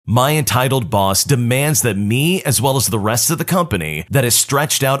My entitled boss demands that me, as well as the rest of the company that is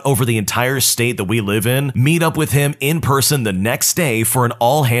stretched out over the entire state that we live in, meet up with him in person the next day for an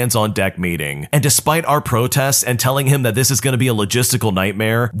all-hands-on-deck meeting. And despite our protests and telling him that this is going to be a logistical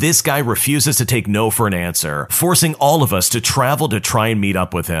nightmare, this guy refuses to take no for an answer, forcing all of us to travel to try and meet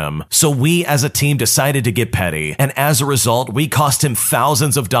up with him. So we as a team decided to get petty, and as a result, we cost him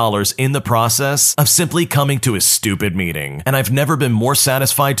thousands of dollars in the process of simply coming to his stupid meeting. And I've never been more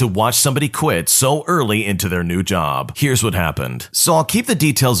satisfied to watch somebody quit so early into their new job. Here's what happened. So I'll keep the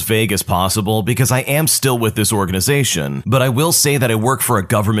details vague as possible because I am still with this organization, but I will say that I work for a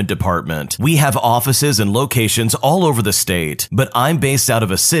government department. We have offices and locations all over the state, but I'm based out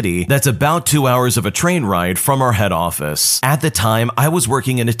of a city that's about 2 hours of a train ride from our head office. At the time, I was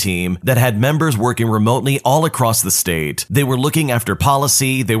working in a team that had members working remotely all across the state. They were looking after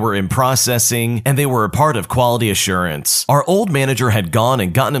policy, they were in processing, and they were a part of quality assurance. Our old manager had gone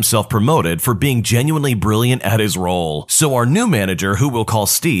and gotten himself promoted for being genuinely brilliant at his role. So our new manager, who we'll call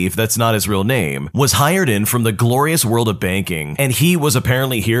Steve, that's not his real name, was hired in from the glorious world of banking, and he was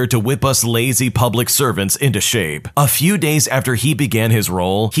apparently here to whip us lazy public servants into shape. A few days after he began his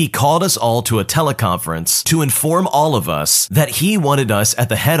role, he called us all to a teleconference to inform all of us that he wanted us at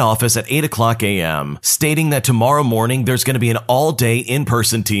the head office at 8 o'clock a.m., stating that tomorrow morning there's going to be an all-day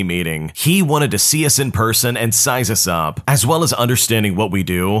in-person team meeting. He wanted to see us in person and size us up, as well as understanding what we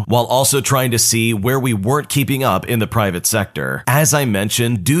do, while also trying to see where we weren't keeping up in the private sector. As I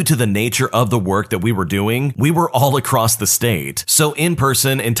mentioned, due to the nature of the work that we were doing, we were all across the state. So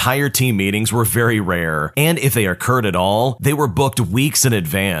in-person entire team meetings were very rare, and if they occurred at all, they were booked weeks in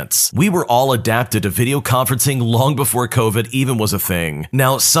advance. We were all adapted to video conferencing long before COVID even was a thing.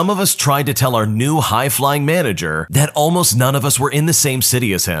 Now, some of us tried to tell our new high-flying manager that almost none of us were in the same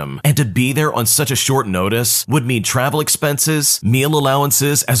city as him, and to be there on such a short notice would mean travel expenses, meal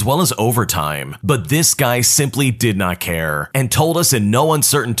allowances, as well as overtime. But this guy simply did not care, and told us in no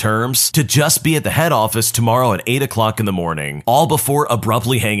uncertain terms to just be at the head office tomorrow at 8 o'clock in the morning, all before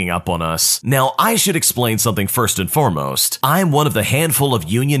abruptly hanging up on us. Now, I should explain something first and foremost. I'm one of the handful of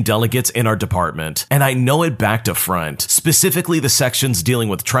union delegates in our department, and I know it back to front, specifically the sections dealing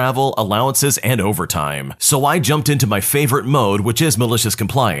with travel, allowances, and overtime. So I jumped into my favorite mode, which is malicious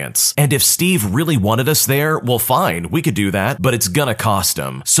compliance. And if Steve really wanted us there, well fine, we could do that, but it's gonna cost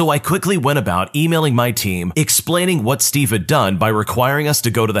him. So I quickly went about emailing my team, explaining what Steve had done by requiring us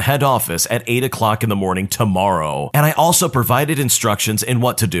to go to the head office at 8 o'clock in the morning tomorrow. And I also provided instructions in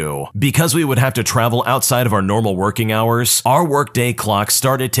what to do. Because we would have to travel outside of our normal working hours, our workday clock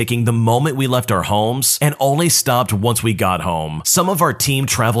started ticking the moment we left our homes and only stopped once we got home. Some of our team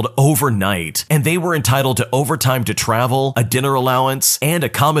traveled overnight, and they were entitled to overtime to travel, a dinner allowance, and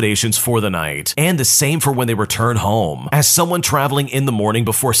accommodations for the night, and the same for when they returned home. As someone traveling in the morning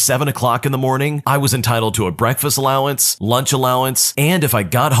before 7 o'clock in the morning, I was entitled to a breakfast allowance, lunch allowance, and if I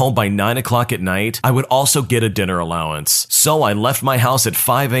got home by 9 o'clock at night, I would also get a dinner allowance. So I left my house at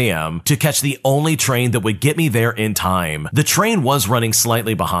 5 a.m. to catch the only train that would get me there in time. The train was running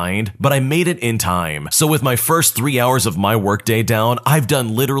slightly behind, but I made it in time. So with my first 3 hours of my workday down, I've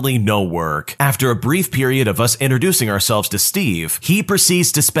done literally no work. After a brief period of us introducing ourselves to Steve, he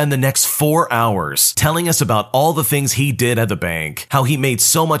proceeds to spend the next 4 hours telling us about all the things he did at the bank, how he made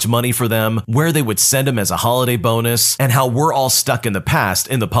so much money for them, where they would send him as a holiday bonus, and how we're all stuck in the past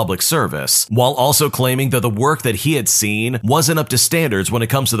in the public service, while also claiming that the work that he had seen wasn't up to standards when it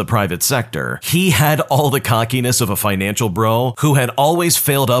comes to the private sector. He had all the cockiness of a financial bro who had always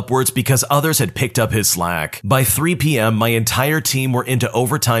failed upwards because others had picked up his slack. By 3 p.m., my entire team were into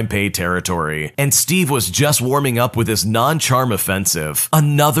overtime pay territory, and Steve was just warming up with his non-charm offensive.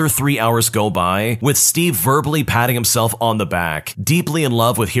 Another 3 hours go by, with Steve verbally patting himself on the back, deeply in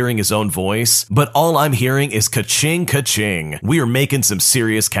love with hearing his own voice, but all I'm hearing is ka-ching, ka-ching. We are making some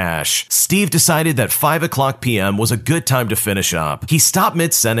serious cash. Steve decided that 5 o'clock p.m. was a good time to finish up. He stopped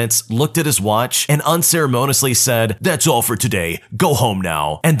mid-sentence, looked at his watch, and unceremoniously said, "That's all for today. Go home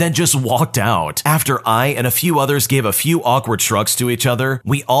now," and then just walked out. After I and a few others gave a few awkward shrugs to each other,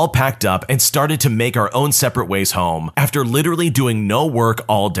 we all packed up and started to make our own separate ways home after literally doing no work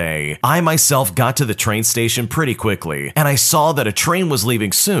all day. I myself got to the train station pretty quickly, and I saw that a train was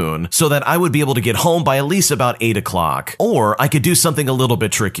leaving soon so that I would be able to get home by at least about 8 o'clock. Or I could do something a little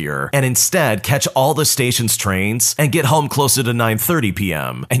bit trickier and instead catch all the station's trains and get home closer to 9:30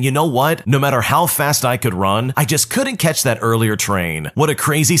 p.m. And you know what? No matter how fast I could run, I just couldn't catch that earlier train. What a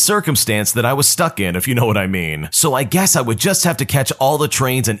crazy circumstance that I was stuck in, if you know what I mean. So I guess I would just have to catch all the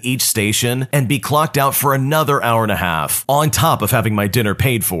trains in each station and be clocked out for another hour and a half, on top of having my dinner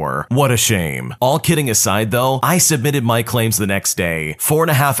paid for. What a shame. All kidding aside though, I submitted my claims the next day,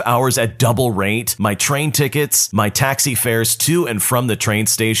 4.5 hours at double rate, my train tickets, my taxi fares to and from the train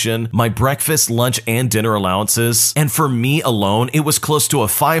station, my breakfast, lunch, and dinner allowances, and for me alone, it was close to a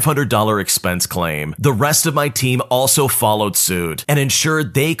 $500 expense claim. The rest of my team also followed suit and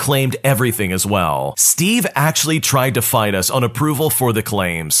ensured they claimed everything as well. Steve actually tried to fight us on approval for the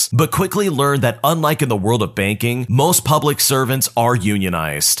claims, but quickly learned that unlike in the world of banking, most public servants are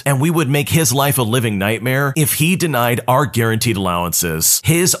unionized, and we would make his life a living nightmare if he denied our guaranteed allowances.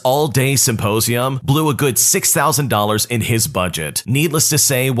 His all-day symposium blew a good $6,000 in his budget. Needless to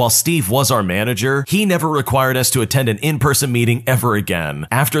say, while Steve was our manager, he never required us to attend an in-person meeting ever again.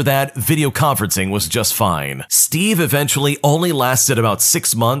 After that, video conferencing was just fine. Steve eventually only lasted about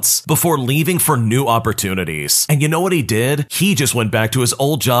 6 months before leaving for new opportunities. And you know what he did? He just went back to his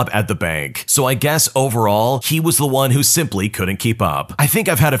old job at the bank. So I guess overall, he was the one who simply couldn't keep up. I think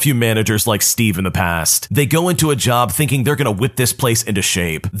I've had a few managers like Steve in the past. They go into a job thinking they're gonna whip this place into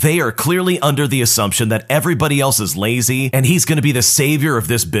shape. They are clearly under the assumption that everybody else is lazy and he's gonna be the savior of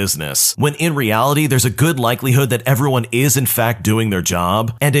this business, when in reality, there's a good likelihood that everyone is in fact doing their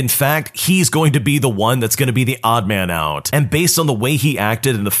job, and in fact, he's going to be the one that's gonna be the odd man out. And based on the way he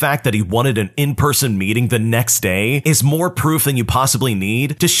acted and the fact that he wanted an in-person meeting the next day is more proof than you possibly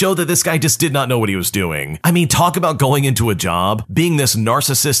need to show that this guy just did not know what he was doing. I mean, talk about going into a job, being this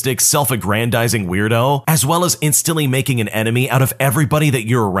narcissistic, self-aggrandizing weirdo, as well as instantly making an enemy out of everybody that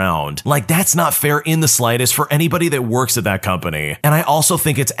you're around. Like, that's not fair in the slightest for anybody that works at that company. And I also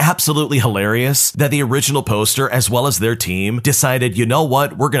think it's absolutely hilarious that the original poster, as well as their team, decided, you know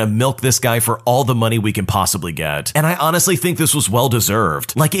what, we're gonna milk this guy for all the money we can possibly get. And I honestly think this was well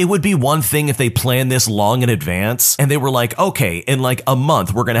deserved. Like, it would be one thing if they planned this long in advance and they were like, okay, in like a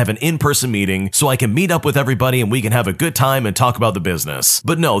month, we're gonna have an in-person meeting so I can meet up with everybody and we can have a good time and talk about the business.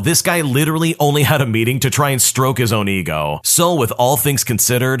 But no, this guy literally only had a meeting to try and stroke his own ego. So with all things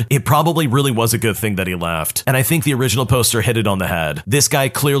considered, it probably really was a good thing that he left. And I think the original poster hit it on the head. This guy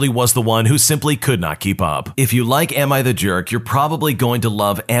clearly was the one who simply could not keep up. If you like Am I the Jerk, you're probably going to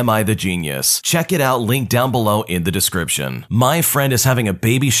love Am I the Genius. Check it out, link down below in the description. My friend is having a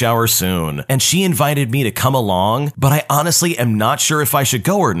baby shower soon, and she invited me to come along, but I honestly am not sure if I should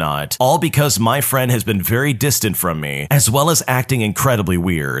go or not, all because my friend has been very distant from me, as well as acting incredibly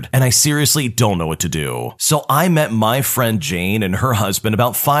weird, and I seriously don't know what to do. So I met my friend Jane and her husband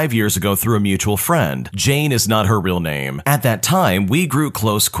about 5 years ago through a mutual friend. Jane is not her real name. At that time, we grew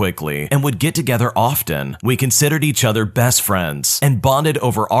close quickly and would get together often. We considered each other best friends and bonded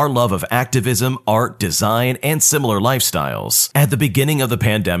over our love of activism, art, design, and similar lifestyles. At the beginning of the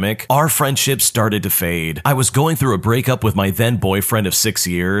pandemic, our friendship started to fade. I was going through a breakup with my then boyfriend of 6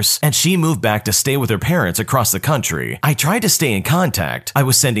 years, and she moved back to stay with her parents across the country. I tried to stay in contact. I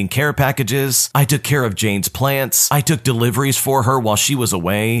was sending care packages. I took care of Jane's plants. I took deliveries for her while she was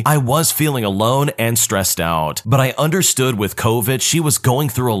away. I was feeling alone and stressed out, but I understood with COVID she was going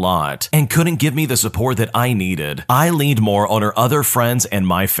through a lot and couldn't give me the support that I needed. I leaned more on her other friends and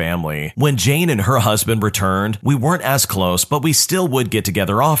my family. When Jane and her husband returned, we weren't as close, but we still would get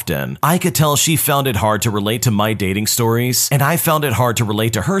together often. I could tell she found it hard to relate to my dating stories, and I found it hard to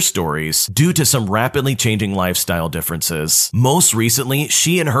relate to her stories due to some rapidly changing lifestyle differences. Most recently,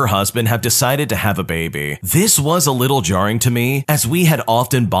 she and her husband have decided to have a baby. This was a little jarring to me, as we had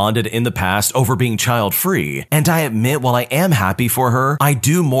often bonded in the past over being child-free, and I admit while I am happy for her, I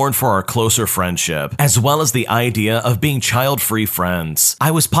do mourn for our closer friendship, as well as the idea of being child-free friends.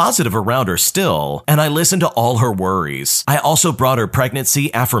 I was positive around her still, and I listened to all her worries. I also brought her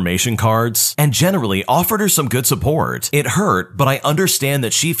pregnancy affirmation cards, and generally offered her some good support. It hurt, but I understand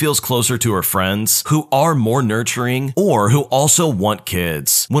that she feels closer to her friends, who are more nurturing, or who also want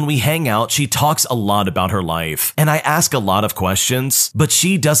kids. When we hang out, she talks a lot about her life, and I ask a lot of questions, but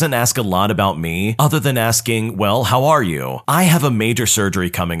she doesn't ask a lot about me, other than asking, well, how are you? I have a major surgery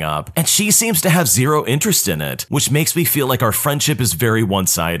coming up, and she seems to have zero interest in it, which makes me feel like our friendship is very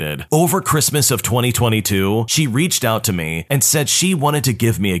one-sided. Over Christmas of 2022, she reached out to me and said she wanted to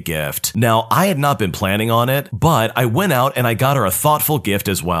give me a gift. Now, I had not been planning on it, but I went out and I got her a thoughtful gift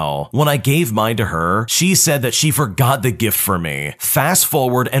as well. When I gave mine to her, she said that she forgot the gift for me. Fast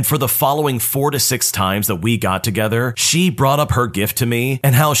forward, and for the following 4 to 6 times that we got together, she brought up her gift to me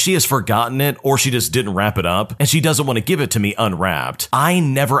and how she has forgotten it, or she just didn't wrap it up, and she doesn't want to give it to me unwrapped. I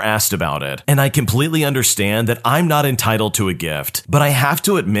never asked about it, and I completely understand that I'm not entitled to a gift, but I have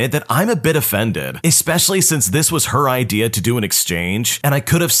to admit that I'm a bit offended, especially since this was her idea to do an exchange, and I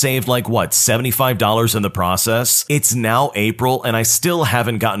could have saved like, what, $75 in the process? It's now April, and I still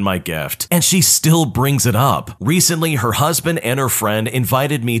haven't gotten my gift, and she still brings it up. Recently, her husband and her friend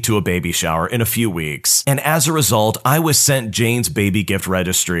invited me to a baby shower in a few weeks, and as a result, I was sent Jane's baby gift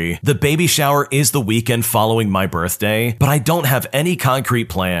registry. The baby shower is the weekend following my birthday, but I don't have any concrete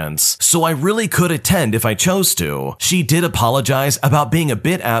plans, so I really could attend if I chose to. She did apologize about being a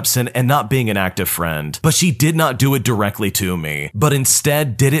bit absent and not being an active friend, but she did not do it directly to me, but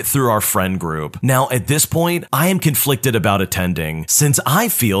instead did it through our friend group. Now, at this point, I am conflicted about attending, since I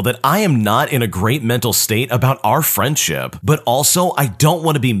feel that I am not in a great mental state about our friendship, but also I don't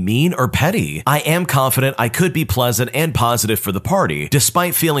want to be mean or petty. I am confident I could be pleasant and positive for the party,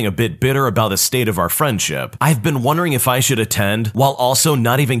 despite feeling a bit bitter about the state of our friendship. I've been wondering if I should attend while also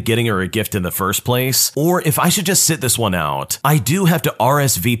not even getting her a gift in the first place, or if I should just sit this one out. I do have to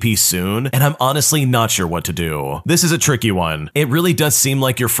RSVP soon, and I'm honestly not sure what to do. This is a tricky one. It really does seem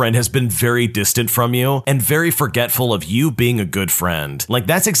like your friend has been very distant from you and very forgetful of you being a good friend. Like,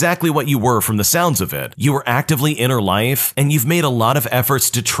 that's exactly what you were from the sounds of it. You were actively in her life, and you've made a lot of efforts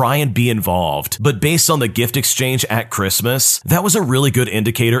to try and be involved. But based on the gift exchange at Christmas, that was a really good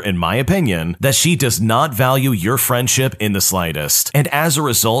indicator, in my opinion, that she does not value your friendship in the slightest. And as a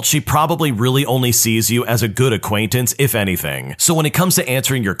result, she probably really only sees you as a good acquaintance, if anything. So when it comes to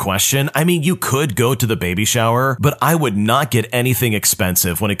answering your question, I mean, you could go to the baby shower, but I would not get anything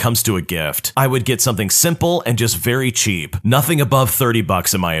expensive when it comes to a gift. I would get something simple and just very cheap. Nothing above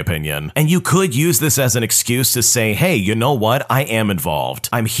 $30 in my opinion. And you could use this as an excuse to say, hey, you know what? I am involved.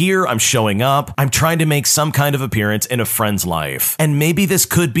 I'm here, I'm showing up, I'm trying to make some kind of appearance in a friend's life. And maybe this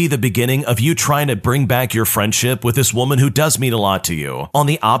could be the beginning of you trying to bring back your friendship with this woman who does mean a lot to you. On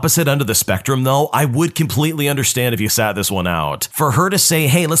the opposite end of the spectrum though, I would completely understand if you sat this one out. For her to say,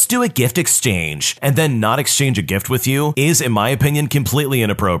 hey, let's do a gift exchange, and then not exchange a gift with you is, in my opinion, completely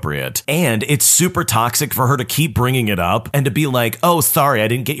inappropriate. And it's super toxic for her to keep bringing it up and to be like, oh, sorry, I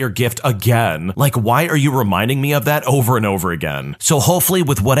didn't get your gift again. Like, why are you reminding me of that over and over again? So hopefully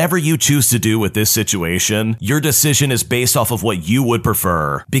with whatever you choose to do with this situation, your decision is based off of what you would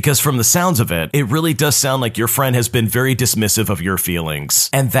prefer. Because from the sounds of it, it really does sound like your friend has been very dismissive of your feelings.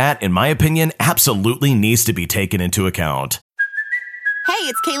 And that, in my opinion, absolutely needs to be taken into account. Hey,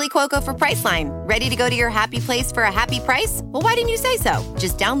 it's Kaylee Cuoco for Priceline. Ready to go to your happy place for a happy price? Well, why didn't you say so?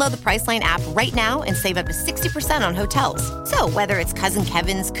 Just download the Priceline app right now and save up to 60% on hotels. So whether it's Cousin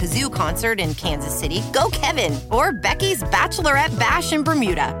Kevin's Kazoo Concert in Kansas City, go Kevin, or Becky's Bachelorette Bash in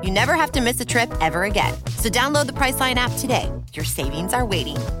Bermuda, you never have to miss a trip ever again. So download the Priceline app today. Your savings are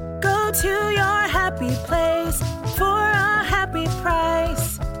waiting. Go to your happy place for a happy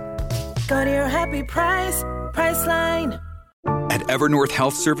price. Go to your happy price, Priceline. At Evernorth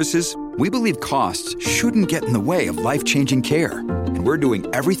Health Services, we believe costs shouldn't get in the way of life-changing care, and we're doing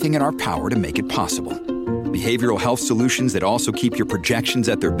everything in our power to make it possible. Behavioral health solutions that also keep your projections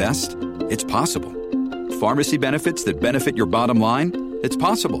at their best? It's possible. Pharmacy benefits that benefit your bottom line? It's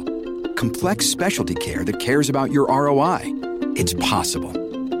possible. Complex specialty care that cares about your ROI? It's possible.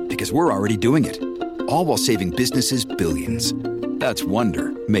 Because we're already doing it. All while saving businesses billions. That's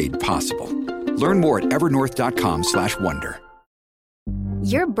Wonder made possible. Learn more at evernorth.com/wonder.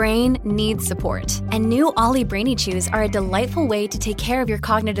 Your brain needs support, and new Ollie Brainy Chews are a delightful way to take care of your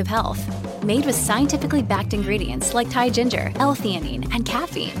cognitive health. Made with scientifically backed ingredients like Thai ginger, L-theanine, and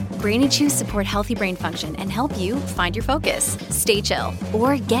caffeine, Brainy Chews support healthy brain function and help you find your focus, stay chill,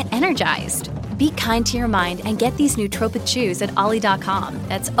 or get energized. Be kind to your mind and get these nootropic chews at ollie.com.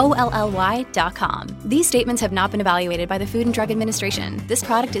 That's OLLY.com. These statements have not been evaluated by the Food and Drug Administration. This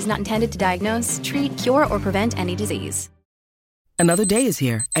product is not intended to diagnose, treat, cure, or prevent any disease. Another day is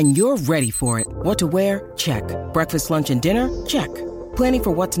here, and you're ready for it. What to wear? Check. Breakfast, lunch, and dinner? Check. Planning for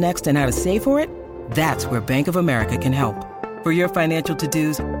what's next and how to save for it? That's where Bank of America can help. For your financial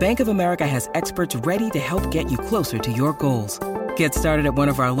to-dos, Bank of America has experts ready to help get you closer to your goals. Get started at one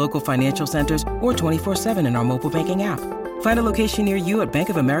of our local financial centers or 24/7 in our mobile banking app. Find a location near you at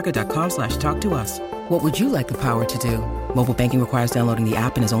bankofamerica.com/talktous. What would you like the power to do? Mobile banking requires downloading the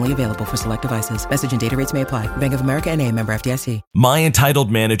app and is only available for select devices. Message and data rates may apply. Bank of America N.A., member FDIC. My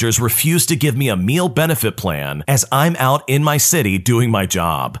entitled managers refuse to give me a meal benefit plan as I'm out in my city doing my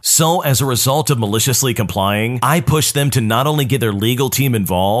job. So as a result of maliciously complying, I push them to not only get their legal team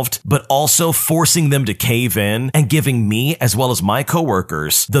involved, but also forcing them to cave in and giving me, as well as my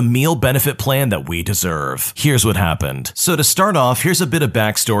coworkers, the meal benefit plan that we deserve. Here's what happened. So to start off, here's a bit of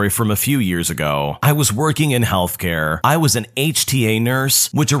backstory from a few years ago. I was working in healthcare. I was an HTA nurse,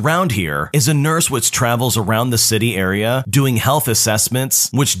 which around here is a nurse which travels around the city area doing health assessments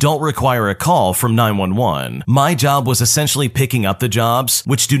which don't require a call from 911. My job was essentially picking up the jobs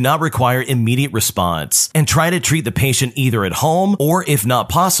which do not require immediate response and try to treat the patient either at home or, if not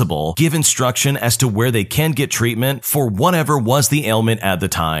possible, give instruction as to where they can get treatment for whatever was the ailment at the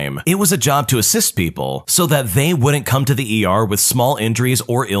time. It was a job to assist people so that they wouldn't come to the ER with small injuries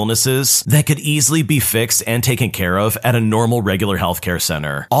or illnesses that could easily be fixed and taken care of at a normal regular healthcare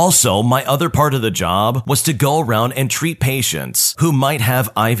center. Also, my other part of the job was to go around and treat patients who might have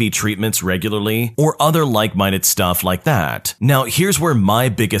IV treatments regularly or other like-minded stuff like that. Now, here's where my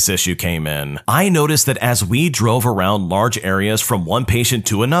biggest issue came in. I noticed that as we drove around large areas from one patient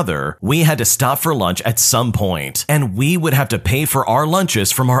to another, we had to stop for lunch at some point, and we would have to pay for our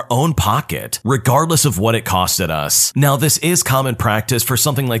lunches from our own pocket, regardless of what it costed us. Now, this is common practice for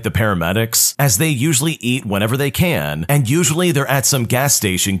something like the paramedics, as they usually eat whenever they can, and usually they're at some gas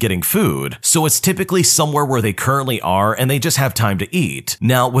station getting food, so it's typically somewhere where they currently are and they just have time to eat.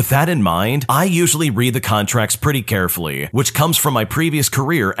 Now, with that in mind, I usually read the contracts pretty carefully, which comes from my previous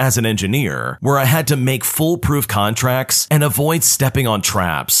career as an engineer, where I had to make foolproof contracts and avoid stepping on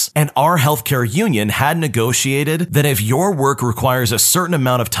traps. And our healthcare union had negotiated that if your work requires a certain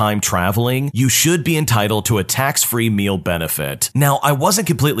amount of time traveling, you should be entitled to a tax-free meal benefit. Now, I wasn't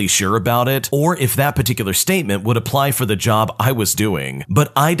completely sure about it, or if that particular statement would apply for the job I was doing,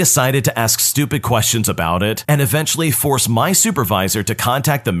 but I decided to ask stupid questions about it and eventually force my supervisor to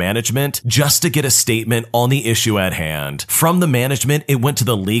contact the management just to get a statement on the issue at hand. From the management, it went to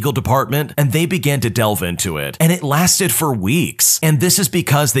the legal department and they began to delve into it, and it lasted for weeks. And this is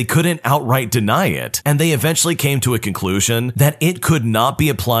because they couldn't outright deny it, and they eventually came to a conclusion that it could not be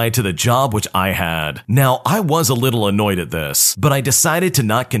applied to the job which I had. Now, I was a little annoyed at this, but I decided to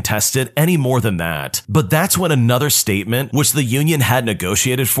not contest it any more than that. But that's when another statement, which the union had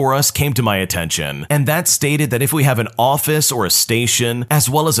negotiated for us, came to my attention, and that stated that if we have an office or a station, as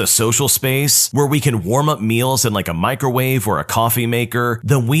well as a social space where we can warm up meals in like a microwave or a coffee maker,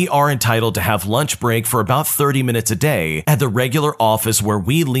 then we are entitled to have lunch break for about 30 minutes a day at the regular office where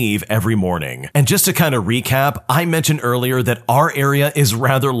we leave every morning. And just to kind of recap, I mentioned earlier that our area is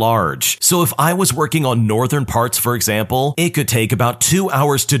rather large. So if I was working on northern parts, for example, it could take about 2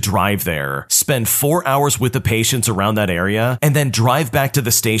 hours to drive there, spend 4 hours with the patients around that area, and then drive back to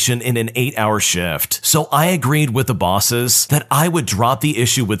the station in an 8-hour shift. So I agreed with the bosses that I would drop the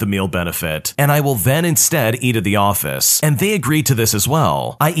issue with the meal benefit, and I will then instead eat at the office. And they agreed to this as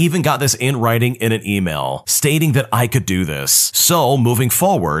well. I even got this in writing in an email, stating that I could do this. So moving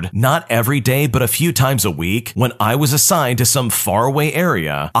forward, not every day, but a few times a week, when I was assigned to some faraway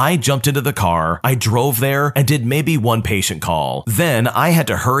area, I jumped into the car, I drove there, and did maybe one patient call. Then I had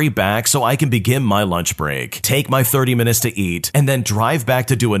to hurry back so I can begin my lunch break, take my 30 minutes to eat, and then drive back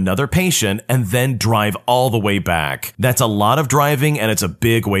to do another patient, and then drive all the way back. That's a lot of driving, and it's a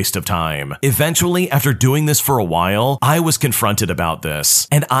big waste of time. Eventually, after doing this for a while, I was confronted about this,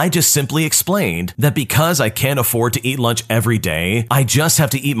 and I just simply explained that because I can't afford to eat lunch every day, I just have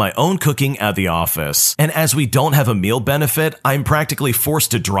to eat my own cooking at the office. And as we don't have a meal benefit, I'm practically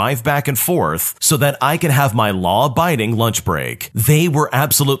forced to drive back and forth so that I can have my law-abiding lunch break. They were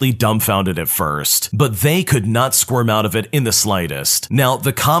absolutely dumbfounded at first, but they could not squirm out of it in the slightest. Now,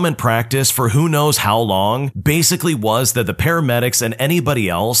 the common practice for who knows how long basically was that the paramedics and anybody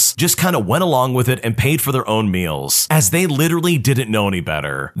else just kind of went along with it and paid for their own meals, as they literally didn't know any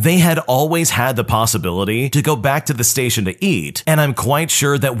better. They had always had the possibility to go back to the station to eat, and I'm quite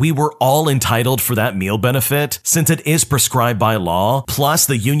sure that we were all entitled for that meal benefit since it is prescribed by law, plus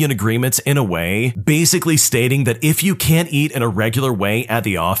the union agreements in a way, basically stating that if you can't eat in a regular way at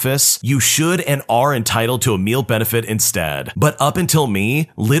the office, you should and are entitled to a meal benefit instead. But up until me,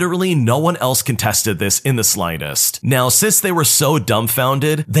 literally no one else contested this in the slightest. Now, since they were so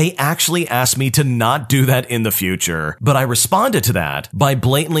dumbfounded, they actually asked me to not do that in the future, but I responded to that by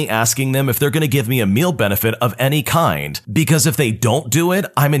blatantly asking them if they're going to give me a meal benefit of any kind, because if they don't do it,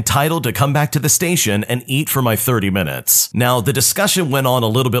 I'm entitled to come back to the station and eat for my 30 minutes. Now, the discussion went on a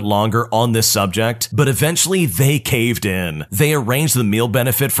little bit longer on this subject, but eventually they caved in. They arranged the meal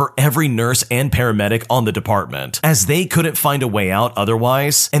benefit for every nurse and paramedic on the department, as they couldn't find a way out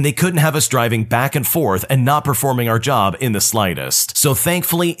otherwise, and they couldn't have us driving back and forth and not performing our job in the slightest. So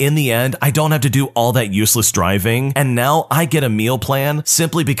thankfully, in the end, I don't have to do all that useless driving, and now I get a meal plan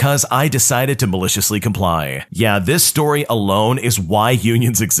simply because I decided to maliciously comply. Yeah, this story alone is why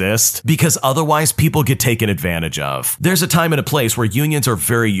unions exist, because otherwise people get taken advantage of. There's a time and a place where unions are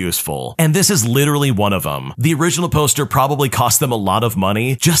very useful, and this is literally one of them. The original poster probably cost them a lot of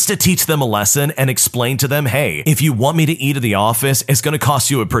money just to teach them a lesson and explain to them, hey, if you want me to eat at the office, it's gonna cost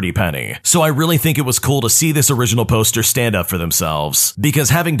you a pretty penny. So I really think it was cool to see this original poster stand up for themselves, because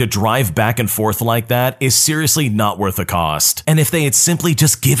having to drive back and forth like that is seriously not worth the cost. And if they had simply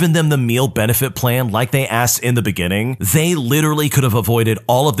just given them the meal benefit plan like they asked in the beginning, they literally could have avoided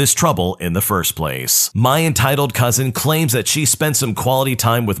all of this trouble in the first place. My entitled cousin claims that she spent some quality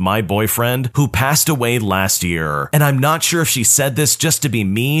time with my boyfriend who passed away last year, and I'm not sure if she said this just to be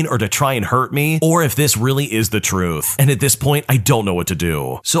mean or to try and hurt me, or if this really is the truth. And at this point, I don't know what to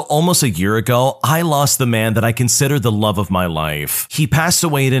do. So almost a year ago, I lost the man that I consider the love of my life. He passed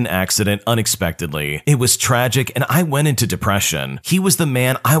away in an accident unexpectedly. It was tragic, and I went into depression. He was the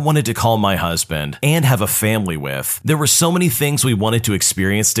man I wanted to call my husband and have a family with. There were so many things we wanted to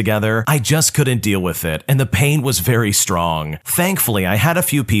experience together. I just couldn't deal with it, and the pain was very strong. Thankfully, I had a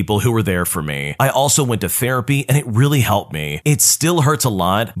few people who were there for me. I also went to therapy, and it really helped me. It still hurts a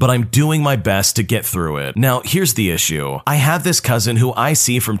lot, but I'm doing my best to get through it. Now, here's the issue. I have this cousin who I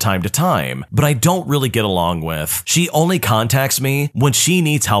see from time to time, but I don't really get along with. She only contacts me when she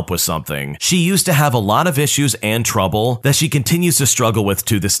needs help with something. She used to have a lot of issues and trouble that she continues to struggle with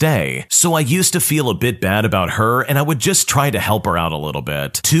to this day. So I used to feel a bit bad about her, and I would just try to help her out a little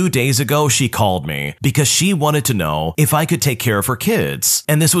bit. 2 days ago, she called me because she wanted to know if I could take care of her kids,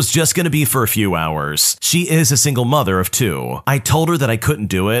 and this was just going to be for a few hours. She is a single mother of 2. I told her that I couldn't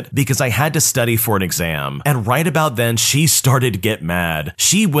do it because I had to study for an exam, and right about then, she started to get mad.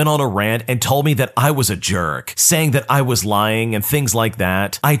 She went on a rant and told me that I was a jerk, saying that I was lying and things like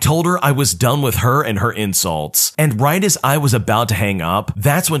that. I told her I was done with her and her insults, and right as I was about to hang up,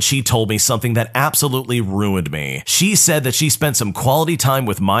 that's when she told me something that absolutely ruined me. She said that she spent some quality time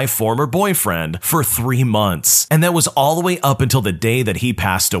with my former boyfriend for 3 months, and that was all the way up until the day that he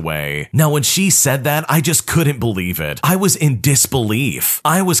passed away. Now, when she said that, I just couldn't believe it. I was in disbelief.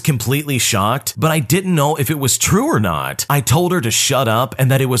 I was completely shocked, but I didn't know if it was true or not. I told her to shut up and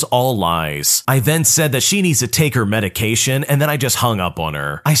that it was all lies. I then said that she needs to take her medication, and then I just hung up on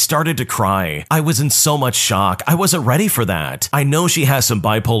her. I started to cry. I was in so much shock. I wasn't ready for that. I know she has some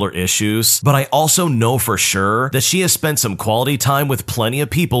bipolar issues, but I also know for sure that she has spent some quality time with plenty of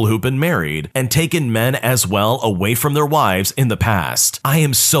people who've been married and taken men as well away from their wives in the past. I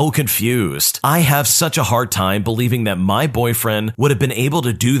am so confused. I have such a hard time believing that my boyfriend would have been able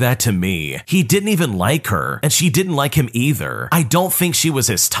to do that to me. He didn't even like her, and she didn't like him either. I don't think she was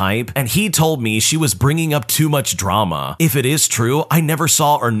his type, and he told me she was bringing up too much drama. If it is true, I never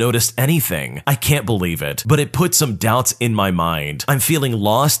saw or noticed anything. I can't believe it, but it put some doubts in my mind. I'm feeling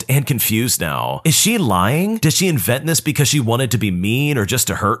lost and confused now. Is she lying? Did she invent this because she wanted to be mean or just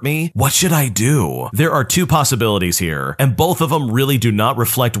to hurt me? What should I do? There are 2 possibilities here, and both of them really do not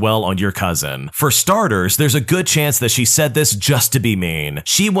reflect well on your cousin. For starters, there's a good chance that she said this just to be mean.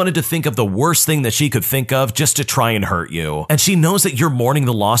 She wanted to think of the worst thing that she could think of just to try and hurt you. And she knows that you're mourning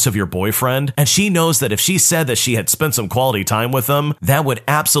the loss of your boyfriend, and she knows that if she said that she had spent some quality time with him, that would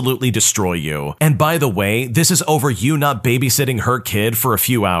absolutely destroy you. And by the way, this is over you not babysitting her kid for a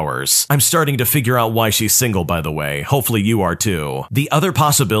few hours. I'm starting to figure out why she's single, by the way. Hopefully you are too. The other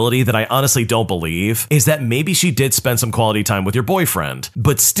possibility that I honestly don't believe is that maybe she did spend some quality time with your boyfriend,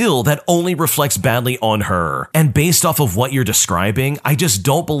 but still that only reflects badly on her. And based off of what you're describing, I just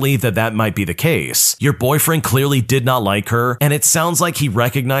don't believe that that might be the case. Your boyfriend clearly did not like her, and it sounds like he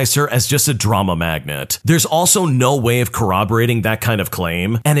recognized her as just a drama magnet. There's also no way of corroborating that kind of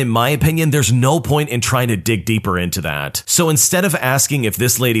claim, and in my opinion, there's no point in trying to dig deeper into that. So instead of asking if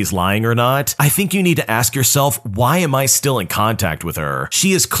this lady's lying or not, I think you need to ask yourself, why am I still in contact with her?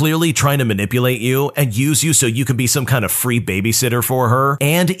 She is clearly trying to manipulate you and use you so you can be some kind of free babysitter for her,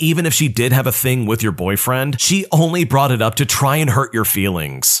 and even if she did have a thing with your boyfriend, she only brought it up to try and hurt your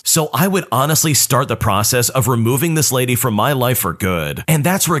feelings. So I would honestly start the process of removing this lady from my life for good, and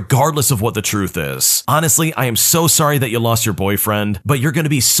that's regardless of what the truth is. Honestly, I am so sorry that you lost your boyfriend, but you're going to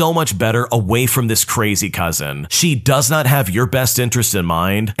be so much better away from this crazy cousin. She does not have your best interest in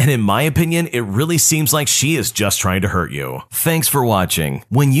mind, and in my opinion, it really seems like she is just trying to hurt you. Thanks for watching.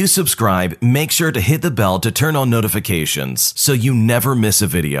 When you subscribe, make sure to hit the bell to turn on notifications so you never miss a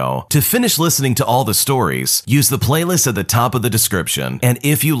video. To finish listening to all the stories, use the playlist at the top of the description. And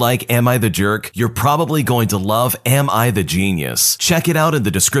if you like Am I the Jerk, you're probably going to love Am I the Genius. Check it out in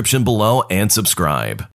the description below and subscribe.